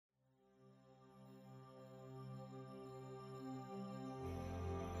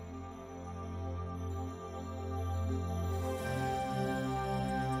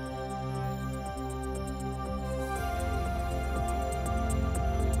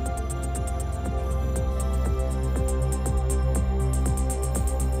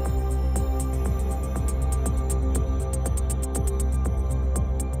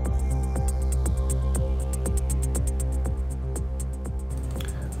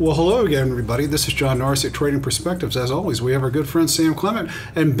Well, hello again, everybody. This is John Norris at Trading Perspectives. As always, we have our good friend Sam Clement,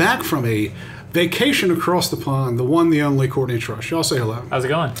 and back from a vacation across the pond, the one, the only Courtney Trush. Y'all say hello. How's it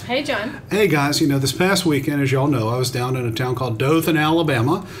going? Hey, John. Hey, guys. This past weekend, as y'all know, I was down in a town called Dothan,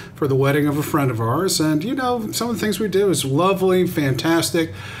 Alabama, for the wedding of a friend of ours. And, some of the things we do is lovely,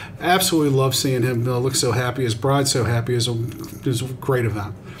 fantastic. Absolutely love seeing him look so happy. His bride so happy. It was a great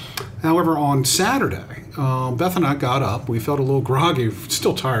event. However, on Saturday, Beth and I got up. We felt a little groggy,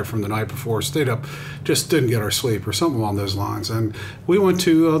 still tired from the night before. Stayed up, just didn't get our sleep or something along those lines. And we went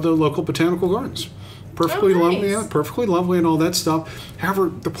to the local botanical gardens. Perfectly lovely, yeah, perfectly lovely and all that stuff. However,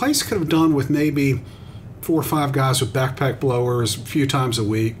 the place could have done with maybe 4 or 5 guys with backpack blowers a few times a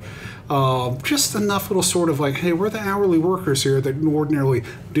week. Just enough little sort of like, hey, we're the hourly workers here that ordinarily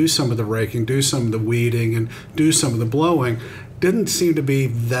do some of the raking, do some of the weeding, and do some of the blowing. Didn't seem to be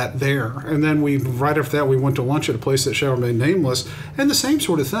that there. And then right after that, we went to lunch at a place that shall remain nameless, and the same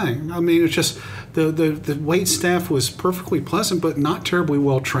sort of thing. I mean, it's just the wait staff was perfectly pleasant, but not terribly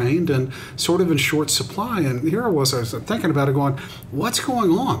well trained and sort of in short supply. And here I was thinking about it going, what's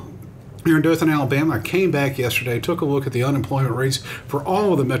going on? Here in Dothan, Alabama. I came back yesterday, took a look at the unemployment rates for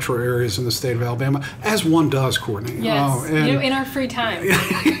all of the metro areas in the state of Alabama, as one does, Courtney. Yes, in our free time.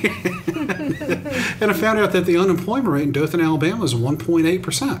 And I found out that the unemployment rate in Dothan, Alabama is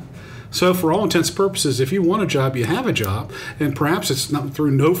 1.8%. So for all intents and purposes, if you want a job, you have a job. And perhaps it's not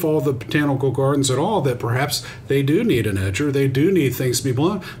through no fault of the botanical gardens at all that perhaps they do need an edger. They do need things to be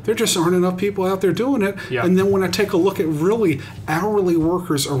blown. There just aren't enough people out there doing it. Yep. And then when I take a look at really hourly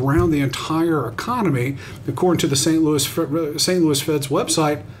workers around the entire economy, according to the St. Louis Fed's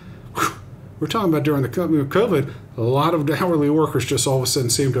website, we're talking about during the COVID, a lot of the hourly workers just all of a sudden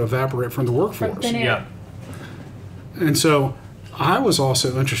seem to evaporate from the workforce. Yeah. And so I was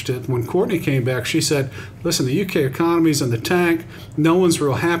also interested when Courtney came back. She said, listen, the UK economy's in the tank. No one's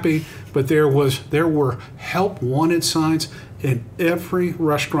real happy, but there were help wanted signs in every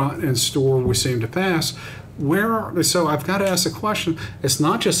restaurant and store we seem to pass. So I've got to ask the question, it's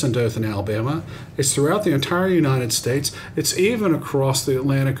not just in Dothan, Alabama. It's throughout the entire United States. It's even across the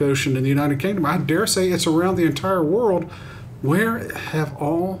Atlantic Ocean in the United Kingdom. I dare say it's around the entire world. Where have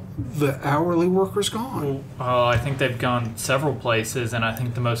all the hourly workers gone? Well, I think they've gone several places, and I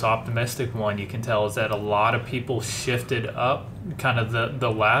think the most optimistic one you can tell is that a lot of people shifted up kind of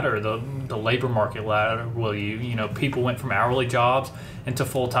the ladder, the labor market ladder. People went from hourly jobs into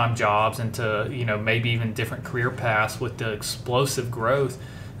full-time jobs, into maybe even different career paths with the explosive growth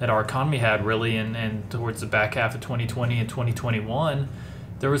that our economy had really in towards the back half of 2020 and 2021.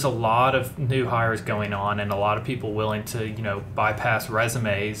 There was a lot of new hires going on and a lot of people willing to, bypass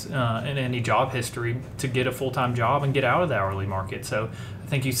resumes and any job history to get a full-time job and get out of the hourly market. So I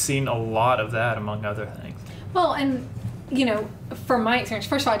think you've seen a lot of that, among other things. Well, and, from my experience,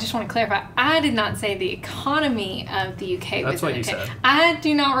 first of all, I just want to clarify, I did not say the economy of the UK was That's what you said. I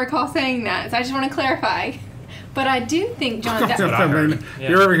do not recall saying that, so I just want to clarify. But I do think, John,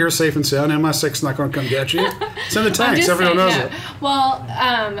 you're over here safe and sound. MI6 is not going to come get you. It's in the tanks. Everyone knows it. Well,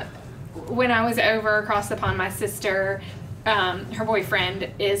 when I was over across the pond, my sister, her boyfriend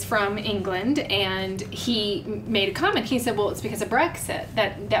is from England, and he made a comment. He said, well, it's because of Brexit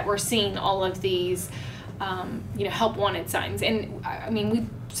that we're seeing all of these, help wanted signs. And, I mean, we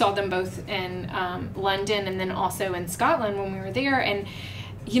saw them both in London and then also in Scotland when we were there. And,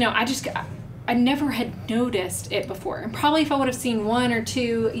 I never had noticed it before. And probably if I would have seen 1 or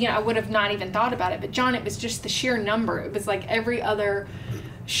 2, I would have not even thought about it. But John, it was just the sheer number. It was like every other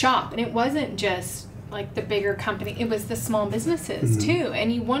shop. And it wasn't just like the bigger company. It was the small businesses too.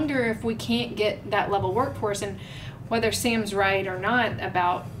 And you wonder if we can't get that level workforce, and whether Sam's right or not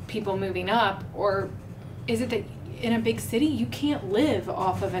about people moving up, or is it that in a big city you can't live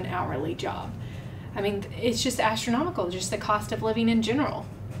off of an hourly job? I mean, it's just astronomical, just the cost of living in general.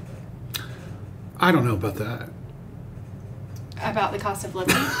 I don't know about that. About the cost of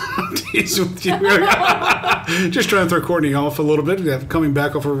living? Just trying to throw Courtney off a little bit, coming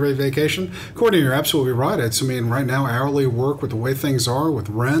back off of a vacation. Courtney, you're absolutely right. Right now, hourly work with the way things are with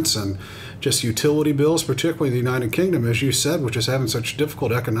rents and just utility bills, particularly in the United Kingdom, as you said, which is having such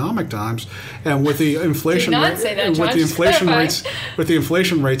difficult economic times, and with the inflation rates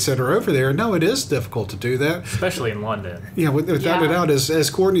that are over there, no, it is difficult to do that, especially in London. Yeah, without a doubt,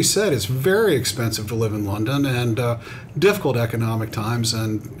 as Courtney said, it's very expensive to live in London, and difficult economic times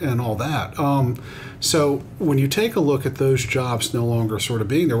and all that. So when you take a look at those jobs no longer sort of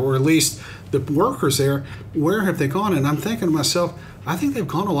being there, or at least the workers there, where have they gone? And I'm thinking to myself, I think they've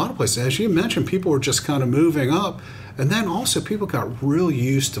gone a lot of places. As you mentioned, people were just kind of moving up. And then also people got real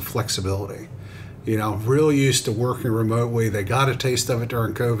used to flexibility. real used to working remotely. They got a taste of it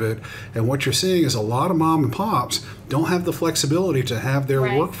during COVID. And what you're seeing is a lot of mom and pops don't have the flexibility to have their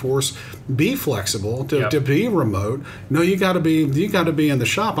workforce be flexible, to be remote. No, you got to be in the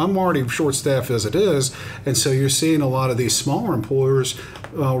shop. I'm already short staffed as it is. And so you're seeing a lot of these smaller employers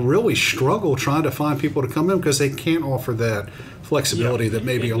really struggle trying to find people to come in because they can't offer that flexibility that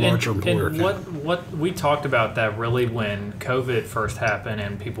maybe a larger employer can. What we talked about that really when COVID first happened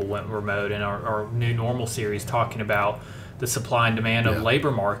and people went remote, in our new normal series talking about the supply and demand of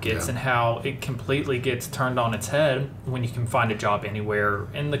labor markets and how it completely gets turned on its head when you can find a job anywhere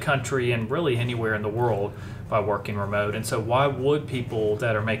in the country and really anywhere in the world by working remote. And so why would people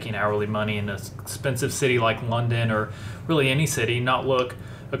that are making hourly money in an expensive city like London or really any city not look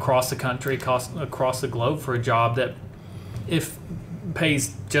across the country, across the globe for a job that if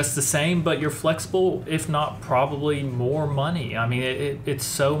pays just the same, but you're flexible, if not probably more money? I mean, it's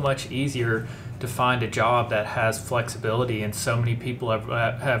so much easier to find a job that has flexibility, and so many people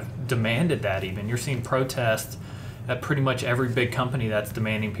have demanded that. Even you're seeing protests at pretty much every big company that's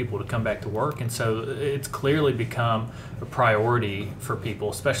demanding people to come back to work, and so it's clearly become a priority for people,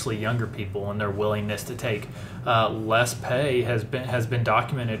 especially younger people, and their willingness to take less pay has been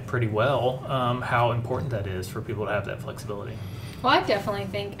documented pretty well, how important that is for people to have that flexibility. Well, I definitely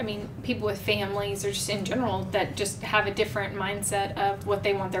think, people with families or just in general that just have a different mindset of what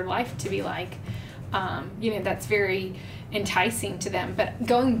they want their life to be like. That's very enticing to them. But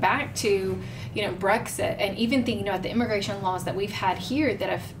going back to, Brexit and even thinking about the immigration laws that we've had here that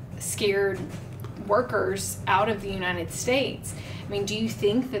have scared workers out of the United States. Do you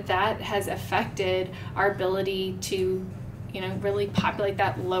think that has affected our ability to, really populate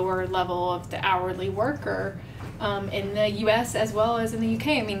that lower level of the hourly worker in the U.S. as well as in the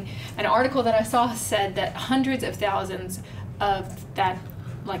U.K.? An article that I saw said that hundreds of thousands of that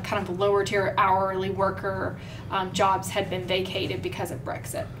kind of lower tier hourly worker jobs had been vacated because of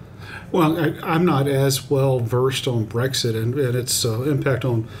Brexit. Well, I'm not as well versed on Brexit and its impact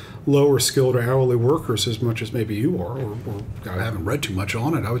on lower skilled or hourly workers as much as maybe you are, or I haven't read too much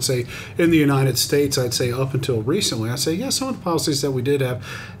on it. I would say in the United States, I'd say up until recently, I'd say, some of the policies that we did have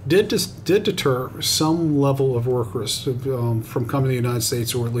did deter some level of workers from coming to the United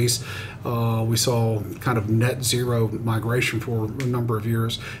States, or at least we saw kind of net zero migration for a number of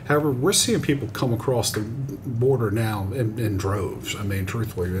years. However, we're seeing people come across the border now in droves.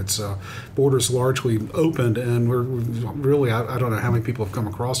 Truthfully, it's borders largely opened, and we're really, I don't know how many people have come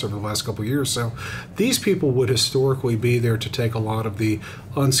across over the last couple of years. So these people would historically be there to take a lot of the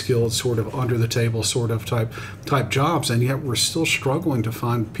unskilled, sort of under the table sort of type jobs, and yet we're still struggling to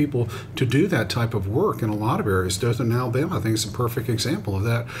find people to do that type of work in a lot of areas. Dothan, Alabama, I think is a perfect example of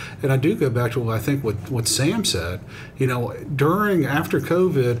that. And I do go back to what Sam said. After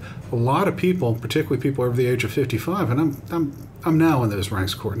COVID, a lot of people, particularly people over the age of 55, and I'm now in those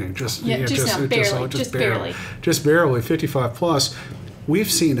ranks, Courtney. Just barely 55 plus.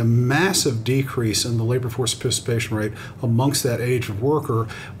 We've seen a massive decrease in the labor force participation rate amongst that age of worker.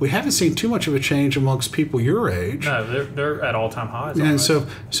 We haven't seen too much of a change amongst people your age. No, they're at all-time highs. And so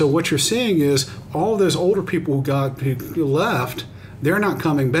what you're seeing is all those older people who left, they're not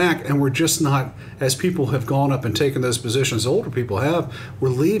coming back, and we're just not, as people have gone up and taken those positions older people have, we're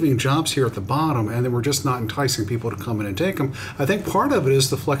leaving jobs here at the bottom, and then we're just not enticing people to come in and take them. I think part of it is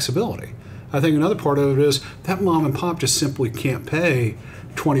the flexibility. I think another part of it is that mom and pop just simply can't pay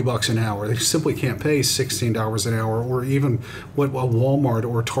 $20 an hour. They simply can't pay $16 an hour, or even what a Walmart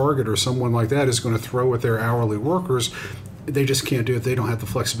or Target or someone like that is going to throw at their hourly workers. They just can't do it. They don't have the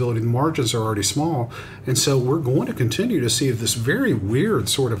flexibility. The margins are already small. And so we're going to continue to see this very weird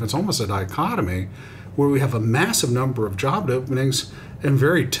sort of, it's almost a dichotomy, where we have a massive number of job openings and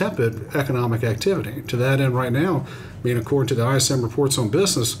very tepid economic activity. To that end right now, according to the ISM reports on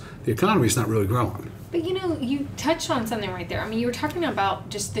business, the economy is not really growing. But you touched on something right there. You were talking about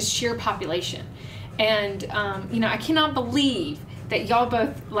just the sheer population. And, I cannot believe that y'all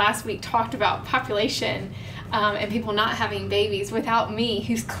both last week talked about population and people not having babies without me,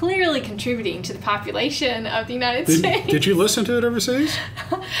 who's clearly contributing to the population of the United States. Did you listen to it overseas?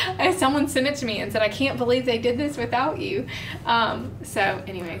 Someone sent it to me and said, I can't believe they did this without you.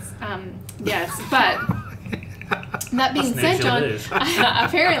 Yes, but that being said, John,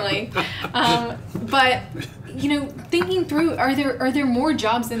 apparently, but thinking through, are there more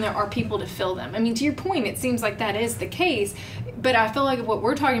jobs than there are people to fill them? To your point, it seems like that is the case, but I feel like what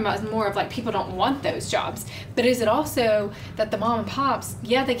we're talking about is more of like people don't want those jobs. But is it also that the mom and pops,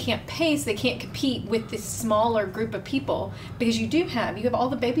 they can't pay, so they can't compete with this smaller group of people, because you have all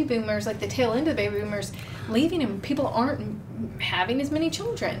the baby boomers, like the tail end of the baby boomers leaving, and people aren't having as many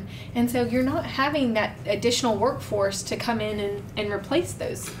children. And so you're not having that additional workforce to come in and replace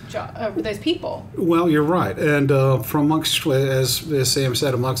those people. Well, you're right. And from amongst, as Sam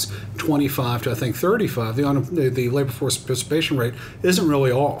said, amongst 25 to I think 35, the labor force participation rate isn't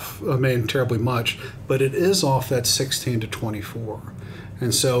really off, terribly much, but it is off at 16 to 24.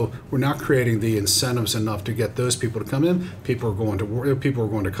 And so we're not creating the incentives enough to get those people to come in. People are going to work, people are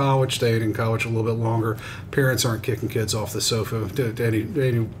going to college, staying in college a little bit longer. Parents aren't kicking kids off the sofa to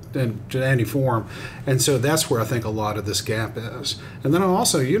any form. And so that's where I think a lot of this gap is. And then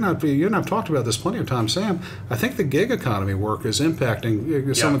also, you and I've talked about this plenty of times, Sam. I think the gig economy work is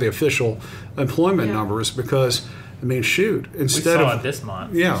impacting some of the official employment numbers because, instead we saw it this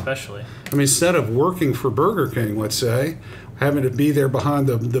month, especially. Instead of working for Burger King, let's say, having to be there behind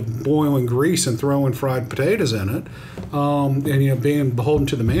the boiling grease and throwing fried potatoes in it, and being beholden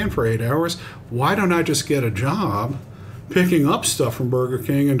to the man for 8 hours, why don't I just get a job picking up stuff from Burger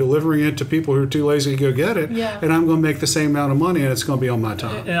King and delivering it to people who are too lazy to go get it, and I'm going to make the same amount of money and it's going to be on my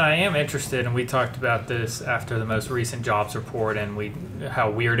time. And I am interested, and we talked about this after the most recent jobs report and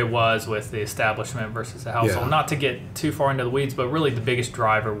how weird it was with the establishment versus the household. Not to get too far into the weeds, but really the biggest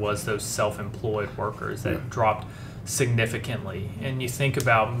driver was those self-employed workers that dropped significantly. And you think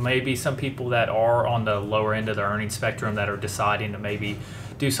about maybe some people that are on the lower end of the earning spectrum that are deciding to maybe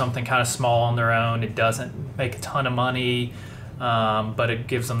do something kind of small on their own. It doesn't make a ton of money, but it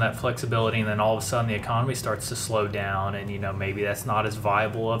gives them that flexibility, and then all of a sudden the economy starts to slow down, and maybe that's not as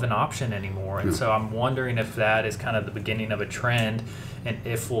viable of an option anymore. And so I'm wondering if that is kind of the beginning of a trend, and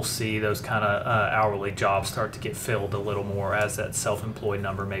if we'll see those kind of hourly jobs start to get filled a little more as that self-employed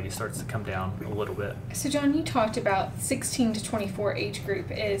number maybe starts to come down a little bit. So John, you talked about 16 to 24 age group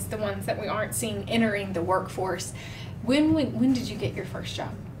is the ones that we aren't seeing entering the workforce. When did you get your first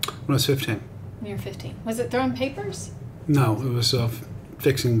job? When I was 15. When you were 15. Was it throwing papers? No, it was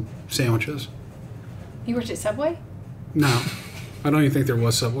fixing sandwiches. You worked at Subway? No, I don't even think there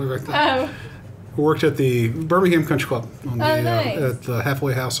was Subway back then. Oh. I worked at the Birmingham Country Club nice. At the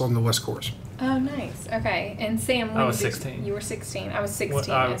halfway house on the West Course. Oh, nice. Okay. And Sam, I was 16. You were 16. I was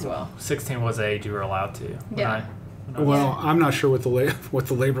 16 as well. 16 was the age you were allowed to. Well, I'm not sure what the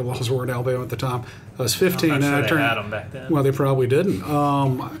labor laws were in Alabama at the time. I was 15, I'm not sure and I turned. They had them back then. Well, they probably didn't.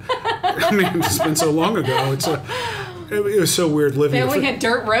 It's been so long ago. It was so weird living. They only had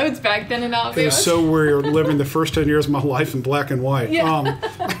dirt roads back then in Alabama. It was so weird living the first 10 years of my life in black and white. Yeah.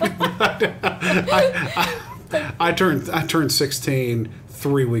 I turned 16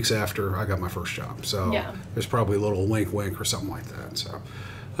 3 weeks after I got my first job. So there's probably a little wink wink or something like that.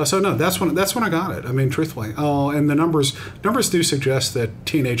 So no, that's when I got it. Truthfully. And the numbers do suggest that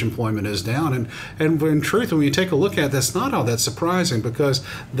teenage employment is down. And in truth, when you take a look at it, that's not all that surprising, because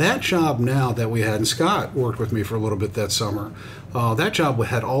that job now that we had, and Scott worked with me for a little bit that summer, that job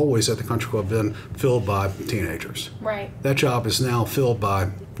had always at the country club been filled by teenagers. Right. That job is now filled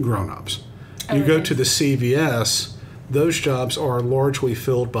by grown-ups. You go to the CVS, those jobs are largely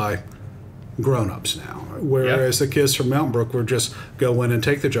filled by grown-ups now, whereas the kids from Mountain Brook would just go in and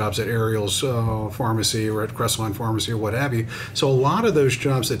take the jobs at Ariel's Pharmacy or at Crestline Pharmacy or what have you. So a lot of those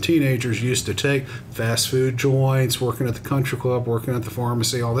jobs that teenagers used to take, fast food joints, working at the country club, working at the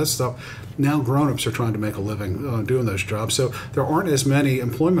pharmacy, all that stuff, now grown-ups are trying to make a living doing those jobs. So there aren't as many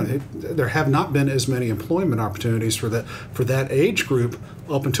there have not been as many employment opportunities for that age group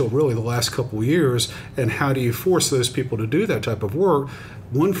up until really the last couple of years. And how do you force those people to do that type of work?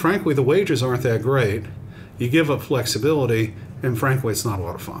 One, frankly, the wages aren't that great. You give up flexibility, and frankly, it's not a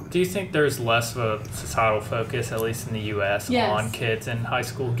lot of fun. Do you think there's less of a societal focus, at least in the U.S., on kids in high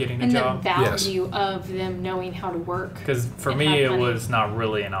school getting a job? And the value of them knowing how to work. Because for me, it was not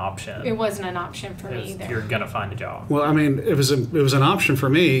really an option. It wasn't an option for me either. You're going to find a job. Well, it was an option for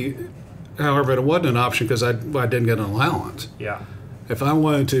me. However, it wasn't an option because I didn't get an allowance. Yeah. If I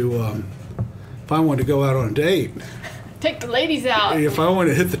wanted to go out on a date, take the ladies out. If I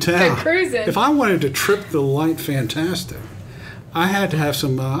wanted to hit the town, go cruising. If I wanted to trip the light fantastic, I had to have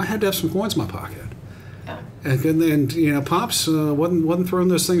some coins in my pocket. Yeah. And Pops wasn't throwing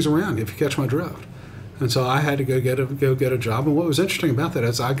those things around, if you catch my drift. And so I had to go get a job. And what was interesting about that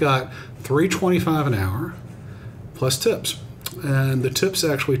is I got $3.25 an hour plus tips, and the tips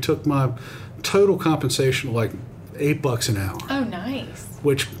actually took my total compensation to like $8 an hour. Oh, nice.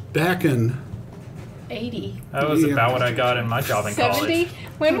 Which back in 80. That was about what I got in my job in 70? college.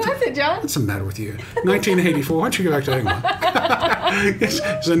 When was it, John? What's the matter with you? 1984. Why don't you go back to England?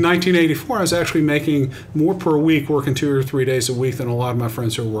 So in 1984, I was actually making more per week working 2 or 3 days a week than a lot of my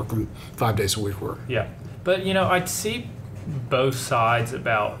friends who were working 5 days a week were. Yeah. But, I'd see both sides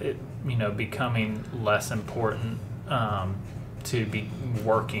about it, becoming less important to be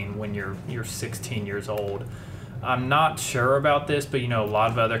working when you're 16 years old. I'm not sure about this, but a lot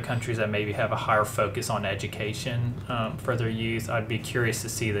of other countries that maybe have a higher focus on education for their youth. I'd be curious to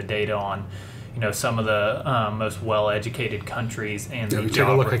see the data on, some of the most well-educated countries and the take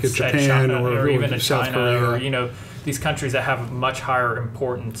a look like at Japan China, or really even in South China, Korea. or these countries that have much higher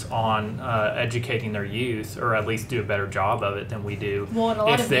importance on educating their youth, or at least do a better job of it than we do. Well, and a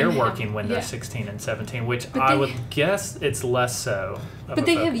lot if of they're them working when they're yeah. 16 and 17, which But I they- would guess it's less so. But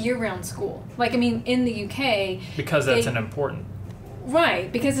they have year-round school. Like, I mean, in the UK... Because that's they- an important...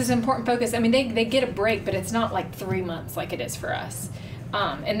 Right, because it's an important focus. I mean, they get a break, but it's not like 3 months like it is for us.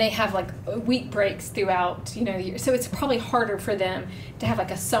 And they have like week breaks throughout, the year. So it's probably harder for them to have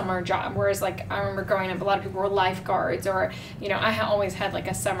like a summer job. Whereas like I remember growing up, a lot of people were lifeguards, or, I always had like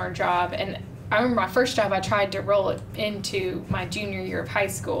a summer job. And I remember my first job, I tried to roll it into my junior year of high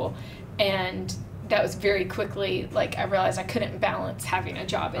school. And that was very quickly, like, I realized I couldn't balance having a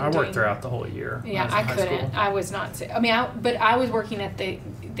job and I worked doing, throughout the whole year. yeah, when I was in high couldn't. school. I was not. But I was working at the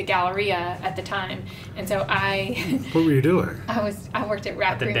Galleria at the time, and so What were you doing? I worked at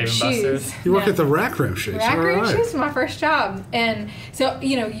Rack the Room Dave & Shoes. Buster's? You worked No. at the Rack Room Shoes. Rack All Room right. Shoes was my first job, and so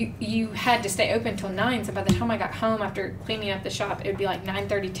you had to stay open till 9. So by the time I got home after cleaning up the shop, it would be like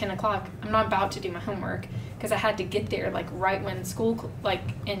 9:30, 10 o'clock. I'm not about to do my homework because I had to get there like right when school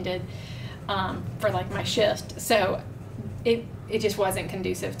ended for like my shift. So it just wasn't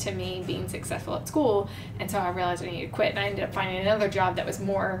conducive to me being successful at school, and so I realized I needed to quit, and I ended up finding another job that was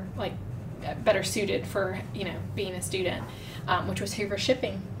more like better suited for being a student, which was Hoover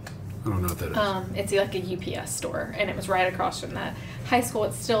Shipping. I don't know what that is. It's like a UPS store, and it was right across from the high school.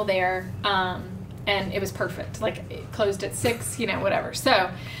 It's still there, and it was perfect. Like, it closed at 6, whatever. So,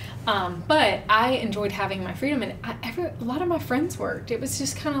 but I enjoyed having my freedom, and a lot of my friends worked. It was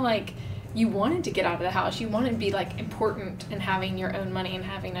just kind of like you wanted to get out of the house. You wanted to be like important and having your own money and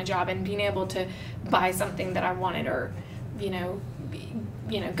having a job and being able to buy something that I wanted, or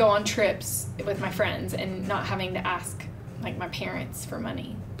go on trips with my friends and not having to ask like my parents for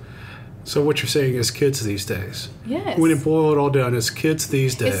money. So what you're saying is kids these days. Yes. When you boil it all down, it's kids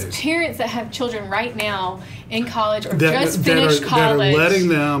these days. It's parents that have children right now in college or that, just that finished are, college.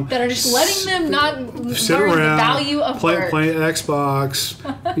 That are just letting them not sit learn around, the value of playing work.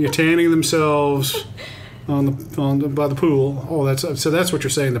 Xbox, you're tanning themselves by the pool. Oh, that's what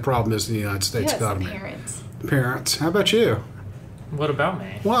you're saying. The problem is in the United States Yes, economy. parents. How about you? What about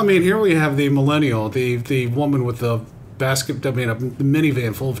me? Well, I mean, here we have the millennial, the woman with the a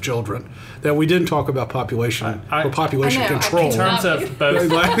minivan full of children. That we didn't talk about population I know, control. In terms of both,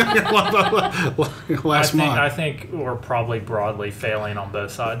 last month. I think we're probably broadly failing on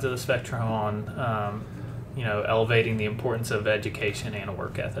both sides of the spectrum on, elevating the importance of education and a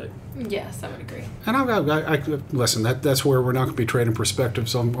work ethic. Yes, I would agree. And I listen. That's where we're not going to be trading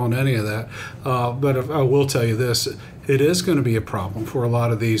perspectives on any of that. But I will tell you this: it is going to be a problem for a lot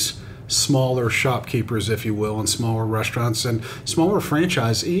of these smaller shopkeepers, if you will, and smaller restaurants and smaller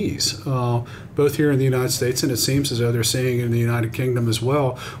franchisees, both here in the United States, and it seems as though they're seeing it in the United Kingdom as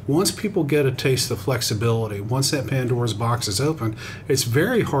well. Once people get a taste of flexibility, once that Pandora's box is open, it's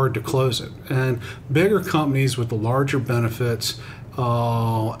very hard to close it. And bigger companies with the larger benefits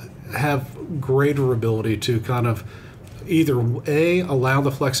have greater ability to kind of either A, allow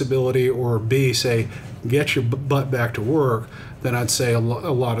the flexibility, or B, say, get your butt back to work, than I'd say a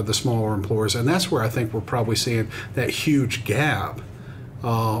lot of the smaller employers. And that's where I think we're probably seeing that huge gap,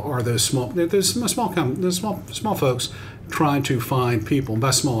 are those small folks trying to find people. And by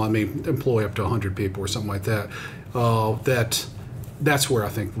small, I mean employ up to 100 people or something like that. That's where I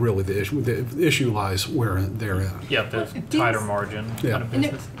think really the issue lies, where they're at. Yeah, the tighter margin kind of And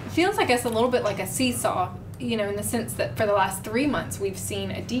it business. feels like it's a little bit like a seesaw, in the sense that for the last 3 months we've seen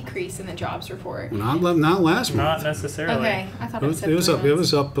a decrease in the jobs report. Not last month. Not necessarily. Okay, I thought it said It was 3 up. It months.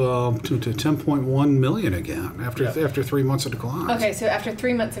 was up to 10.1 million again after 3 months of decline. Okay, so after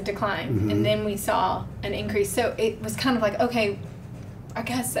 3 months of decline, and then we saw an increase. So it was kind of like, okay, I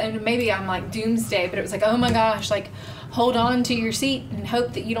guess, and maybe I'm like doomsday, but it was like, oh my gosh, like hold on to your seat and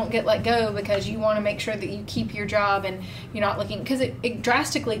hope that you don't get let go, because you want to make sure that you keep your job and you're not looking, because it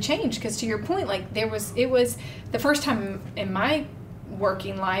drastically changed. Because to your point, like it was the first time in my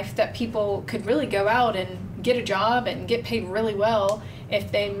working life that people could really go out and get a job and get paid really well if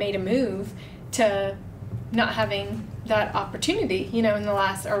they made a move, to not having that opportunity, in the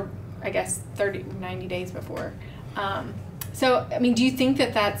last, or I guess 90 days before. So, I mean, do you think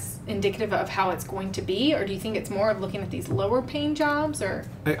that that's indicative of how it's going to be, or do you think it's more of looking at these lower paying jobs? Or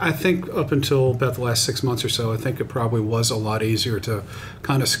I think up until about the last 6 months or so, I think it probably was a lot easier to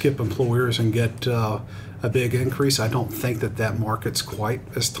kind of skip employers and get a big increase. I don't think that market's quite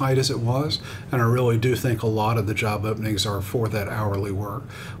as tight as it was, and I really do think a lot of the job openings are for that hourly work.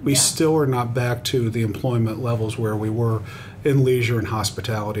 We still are not back to the employment levels where we were in leisure and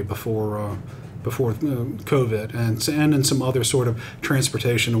hospitality before COVID, and in some other sort of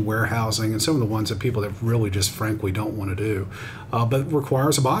transportation and warehousing, and some of the ones that people that really just frankly don't want to do, but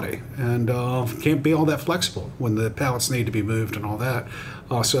requires a body, and can't be all that flexible when the pallets need to be moved and all that.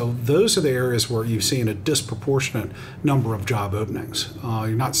 So those are the areas where you've seen a disproportionate number of job openings. You're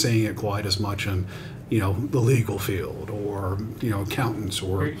not seeing it quite as much in the legal field, or accountants,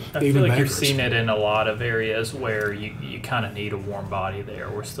 or I even feel like bankers. you're seeing it in a lot of areas where you kind of need a warm body there.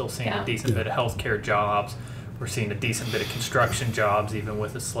 We're still seeing a decent bit of healthcare jobs. We're seeing a decent bit of construction jobs, even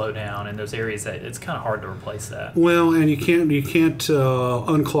with a slowdown in those areas. That it's kind of hard to replace that. Well, and you can't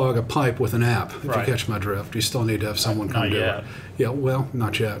unclog a pipe with an app, if Right. you catch my drift. You still need to have someone come Not do yet. it. Yeah, well,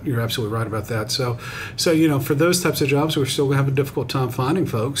 not yet. You're absolutely right about that. So for those types of jobs, we're still going to have a difficult time finding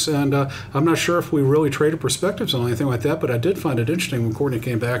folks. And I'm not sure if we really traded perspectives on anything like that, but I did find it interesting when Courtney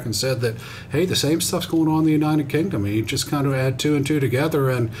came back and said that, hey, the same stuff's going on in the United Kingdom. And you just kind of add two and two together,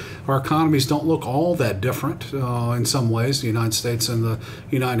 and our economies don't look all that different in some ways, the United States and the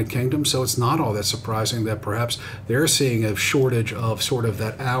United Kingdom. So it's not all that surprising that perhaps they're seeing a shortage of sort of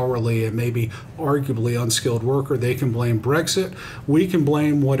that hourly and maybe arguably unskilled worker. They can blame Brexit. We can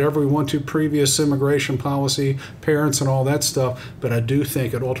blame whatever we want to, previous immigration policy, parents and all that stuff. But I do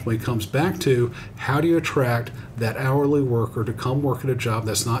think it ultimately comes back to, how do you attract that hourly worker to come work at a job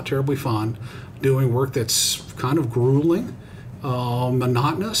that's not terribly fun, doing work that's kind of grueling,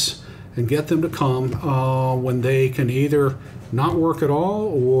 monotonous, and get them to come when they can either not work at all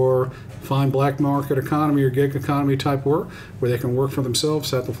or find black market economy or gig economy type work where they can work for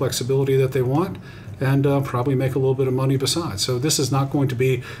themselves, have the flexibility that they want, and probably make a little bit of money besides. So this is not going to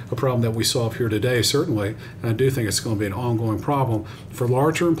be a problem that we solve here today, certainly. And I do think it's going to be an ongoing problem for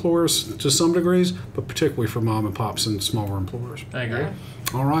larger employers to some degrees, but particularly for mom and pops and smaller employers. I agree.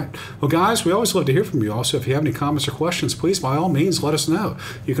 All right. Well, guys, we always love to hear from you. Also, if you have any comments or questions, please, by all means, let us know.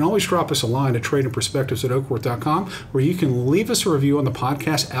 You can always drop us a line at tradingperspectives@oakworth.com, where you can leave us a review on the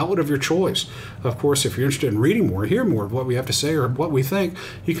podcast outlet of your choice. Of course, if you're interested in reading more, hear more of what we have to say or what we think,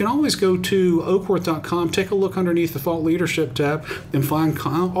 you can always go to oakworth.com, take a look underneath the Thought Leadership tab, and find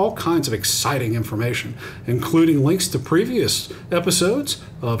all kinds of exciting information, including links to previous episodes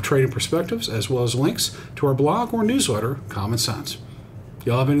of Trading Perspectives, as well as links to our blog or newsletter, Common Sense.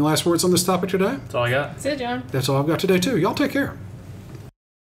 Y'all have any last words on this topic today? That's all I got. That's it, John. That's all I've got today, too. Y'all take care.